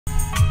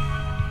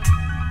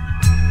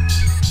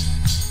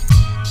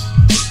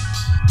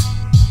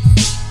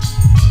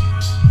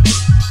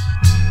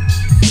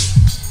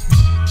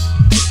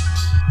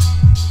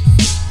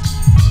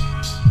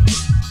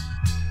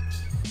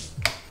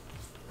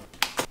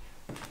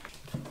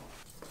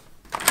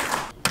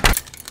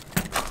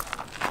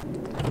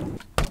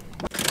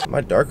Am I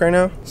dark right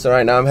now? So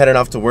right now I'm heading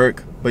off to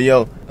work. But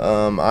yo,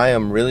 I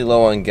am really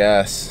low on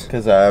gas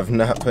because I have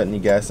not put any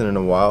gas in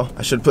a while.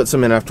 I should put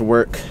some in after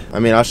work. I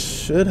mean, I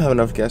should have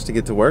enough gas to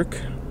get to work.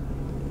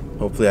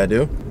 Hopefully I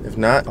do. If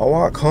not, I'll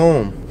walk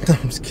home.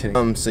 I'm just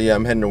kidding. So yeah,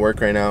 I'm heading to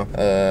work right now.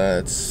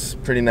 It's a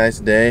pretty nice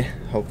day.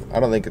 I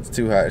don't think it's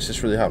too hot. It's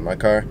just really hot in my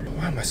car.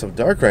 Why am I so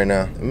dark right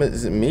now?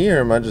 Is it me or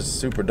am I just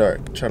super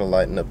dark? Try to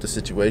lighten up the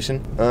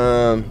situation.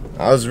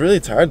 I was really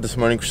tired this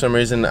morning for some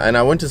reason, and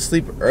I went to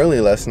sleep early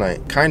last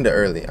night. Kinda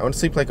early. I went to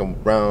sleep like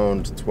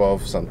around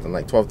 12 something,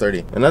 like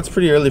 12:30, and that's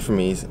pretty early for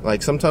me.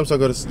 Like sometimes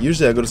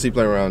usually I go to sleep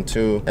like around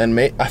 2, and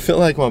I feel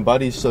like my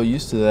body's so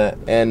used to that,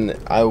 and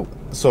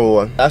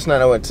so last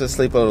night I went to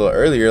sleep a little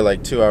earlier,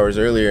 like 2 hours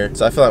earlier.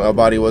 So I feel like my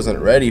body wasn't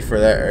ready for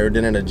that or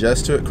didn't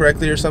adjust to it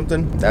correctly or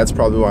something. That's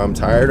probably why I'm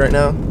tired right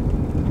now.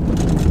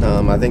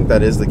 I think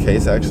that is the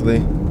case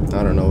actually.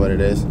 I don't know what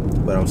it is,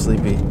 but I'm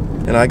sleepy.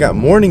 And I got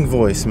morning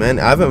voice, man.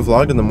 I haven't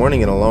vlogged in the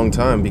morning in a long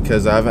time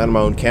because I've had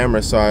my own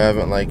camera, so I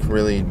haven't like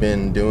really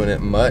been doing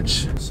it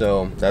much.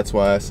 So that's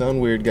why I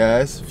sound weird,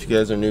 guys. If you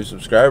guys are new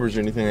subscribers or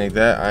anything like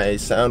that, I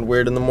sound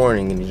weird in the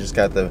morning and you just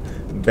got to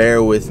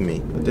bear with me.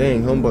 But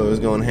dang, homeboy was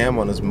going ham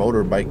on his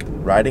motorbike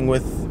riding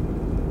with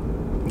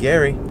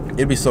Gary.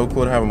 It'd be so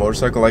cool to have a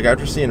motorcycle. Like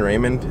after seeing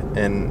Raymond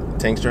and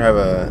Tankster have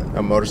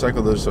a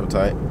motorcycle, they're so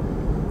tight.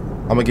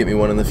 I'm gonna get me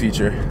one in the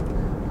future.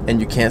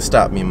 And you can't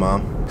stop me,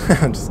 Mom.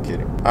 I'm just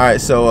kidding.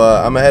 Alright, so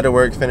I'm gonna head to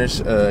work, finish,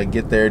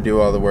 get there, do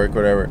all the work,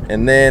 whatever.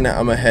 And then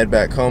I'm gonna head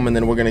back home and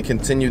then we're gonna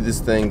continue this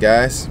thing,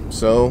 guys.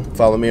 So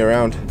follow me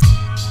around.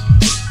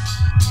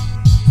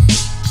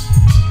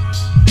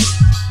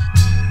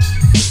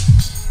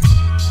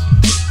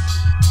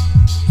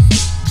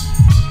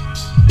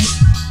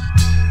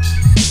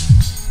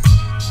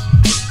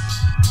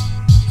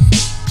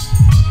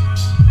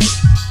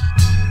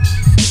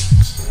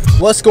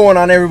 What's going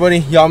on, everybody?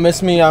 Y'all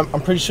miss me? I'm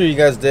pretty sure you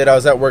guys did. I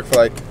was at work for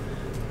like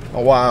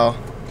a while,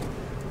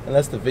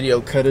 unless the video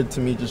cutted to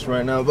me just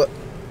right now. But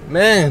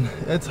man,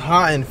 it's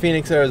hot in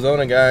Phoenix,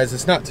 Arizona, guys.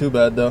 It's not too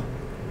bad though.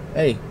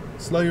 Hey,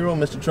 slow your roll,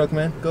 Mr.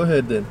 Truckman. Go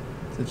ahead then,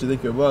 since you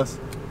think you're a boss.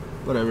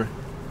 Whatever.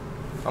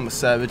 I'm a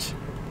savage.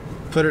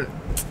 Put it,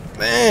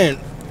 man.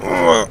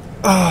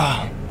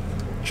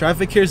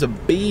 Traffic here's a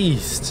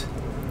beast.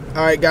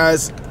 All right,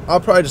 guys. I'll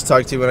probably just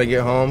talk to you when I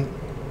get home.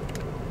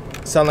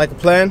 Sound like a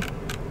plan?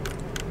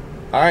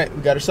 All right,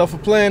 we got ourselves a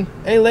plan.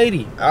 Hey,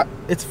 lady,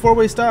 it's a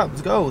 4-way stop.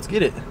 Let's go. Let's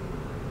get it.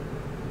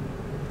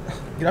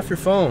 Get off your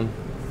phone.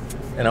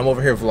 And I'm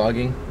over here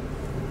vlogging.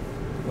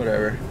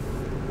 Whatever.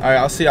 All right,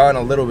 I'll see y'all in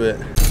a little bit.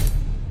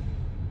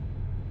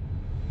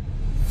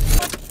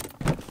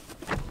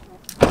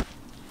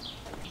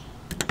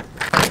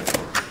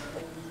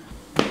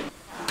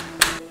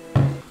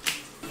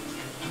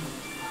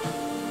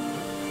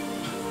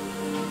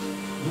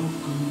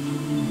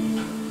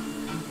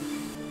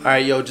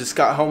 Alright, yo, just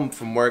got home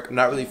from work. I'm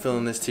not really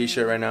feeling this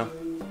t-shirt right now.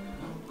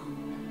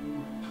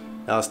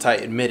 That was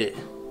tight, admit it.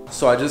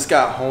 So I just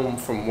got home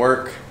from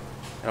work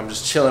and I'm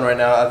just chilling right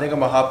now. I think I'm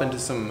gonna hop into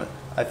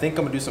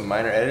do some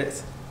minor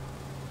edits.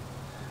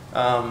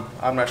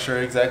 I'm not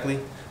sure exactly.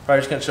 Probably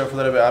just gonna show up for a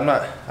little bit.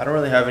 I don't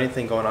really have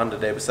anything going on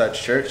today besides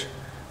church.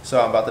 So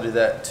I'm about to do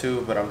that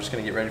too, but I'm just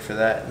gonna get ready for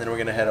that and then we're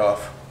gonna head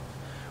off.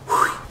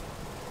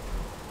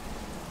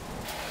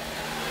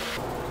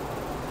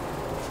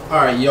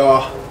 Alright,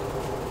 y'all.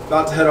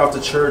 About to head off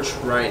to church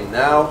right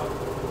now,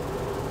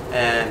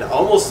 and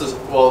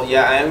well,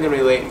 yeah, I am gonna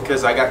be late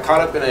because I got caught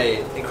up in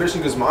a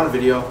Christian Guzman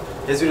video.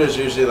 His videos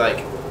usually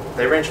like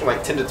they range from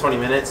like 10 to 20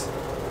 minutes,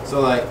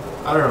 so like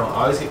I don't know,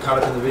 I always get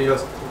caught up in the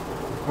videos.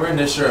 Wearing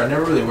this shirt, I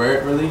never really wear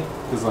it really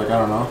because like I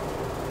don't know.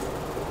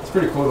 It's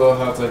pretty cool though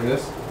how it's like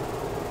this.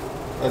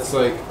 That's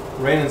like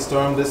rain and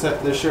storm. This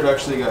shirt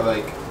actually got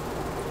like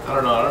I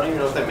don't even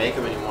know if they make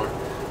them anymore,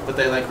 but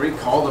they like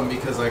recalled them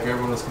because like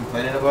everyone was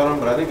complaining about them.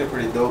 But I think they're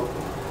pretty dope.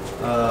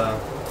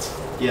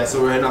 Yeah,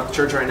 so we're heading off to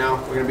church right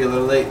now. We're gonna be a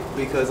little late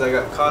because I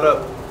got caught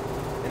up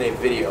in a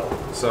video.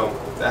 So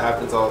that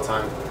happens all the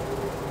time.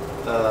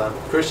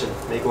 Christian,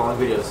 make long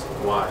videos.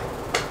 Why?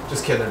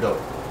 Just kidding, they're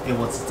dope. And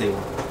what's the thing?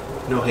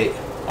 No hate,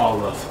 all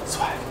love,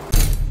 swag.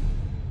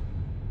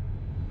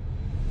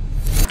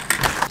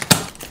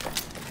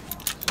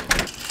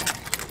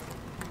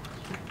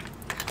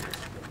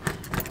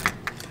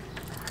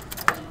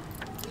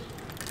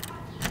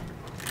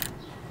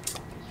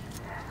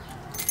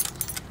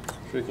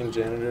 Freaking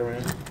janitor,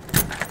 man.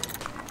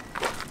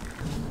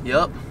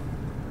 Yup.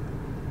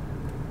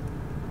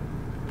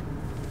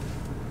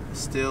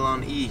 Still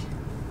on E.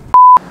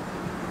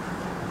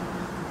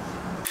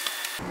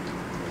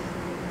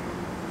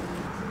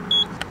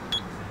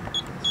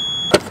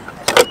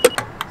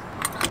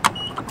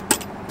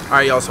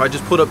 Alright, y'all, so I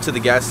just pulled up to the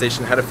gas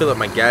station, had to fill up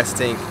my gas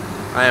tank.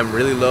 I am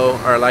really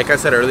low, or like I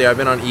said earlier, I've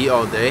been on E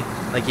all day.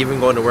 Like even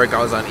going to work,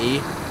 I was on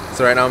E.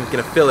 So right now I'm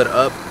gonna fill it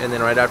up, and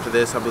then right after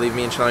this, I believe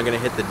me and Sean are gonna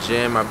hit the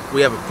gym.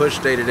 We have a push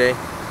day today.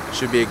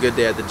 Should be a good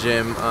day at the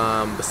gym.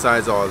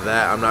 Besides all of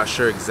that, I'm not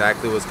sure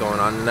exactly what's going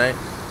on tonight.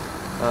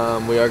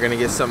 We are gonna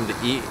get something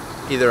to eat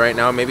either right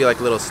now, maybe like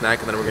a little snack,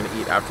 and then we're gonna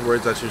eat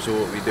afterwards. That's usually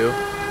what we do.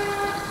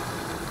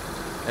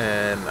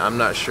 And I'm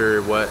not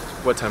sure what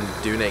time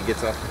Nate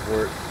gets off of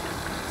work,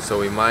 so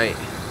we might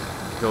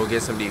go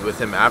get something to eat with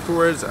him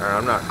afterwards, or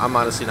I'm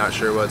honestly not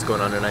sure what's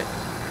going on tonight.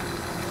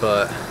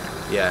 But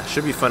yeah,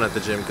 should be fun at the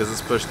gym because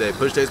it's push day.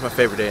 Push day is my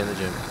favorite day in the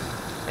gym.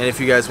 And if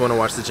you guys want to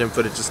watch the gym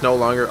footage, it's no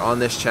longer on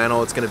this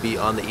channel. It's going to be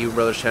on the Eaton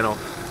Brothers channel.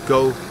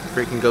 Go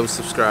freaking go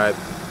subscribe.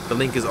 The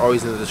link is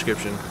always in the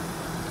description.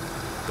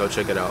 Go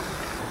check it out.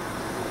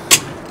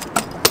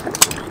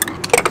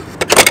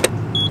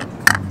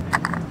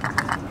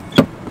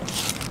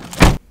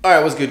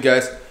 Alright, what's good,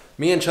 guys?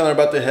 Me and Chandler are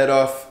about to head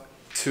off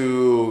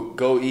to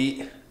go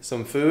eat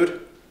some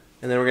food,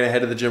 and then we're going to head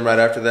to the gym right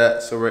after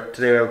that. So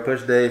today we have a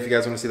push day. If you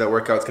guys want to see that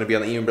workout, it's going to be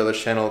on the Eaton Brothers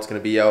channel. It's going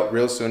to be out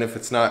real soon. If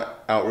it's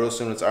not out real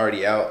soon, it's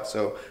already out.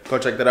 So go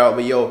check that out.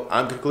 But yo,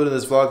 I'm concluding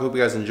this vlog. Hope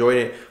you guys enjoyed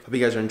it. Hope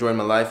you guys are enjoying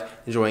my life,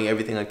 enjoying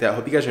everything like that.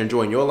 Hope you guys are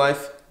enjoying your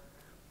life.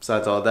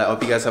 Besides all that,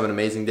 hope you guys have an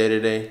amazing day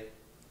today.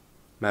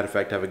 Matter of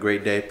fact, have a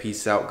great day.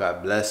 Peace out.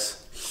 God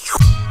bless.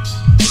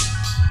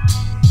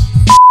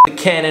 The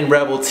Canon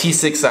Rebel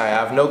T6i. I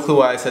have no clue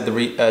why I said the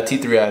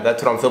T3i.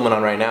 That's what I'm filming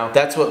on right now.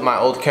 That's what my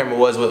old camera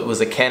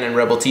was a Canon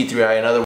Rebel T3i. Another